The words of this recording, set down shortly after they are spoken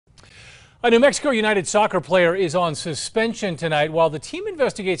A New Mexico United soccer player is on suspension tonight while the team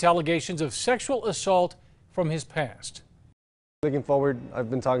investigates allegations of sexual assault from his past. Looking forward, I've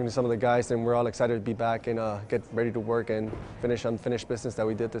been talking to some of the guys and we're all excited to be back and get ready to work and finish unfinished business that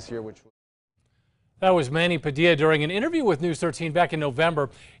we did this year. That was Manny Padilla during an interview with News 13 back in November.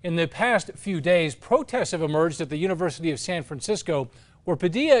 In the past few days, protests have emerged at the University of San Francisco, where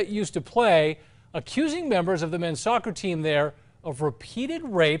Padilla used to play, accusing members of the men's soccer team there of repeated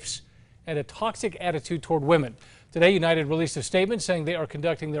rapes and a toxic attitude toward women. Today, United released a statement saying they are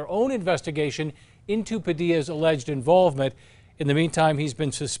conducting their own investigation into Padilla's alleged involvement. In the meantime, he's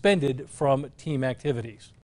been suspended from team activities.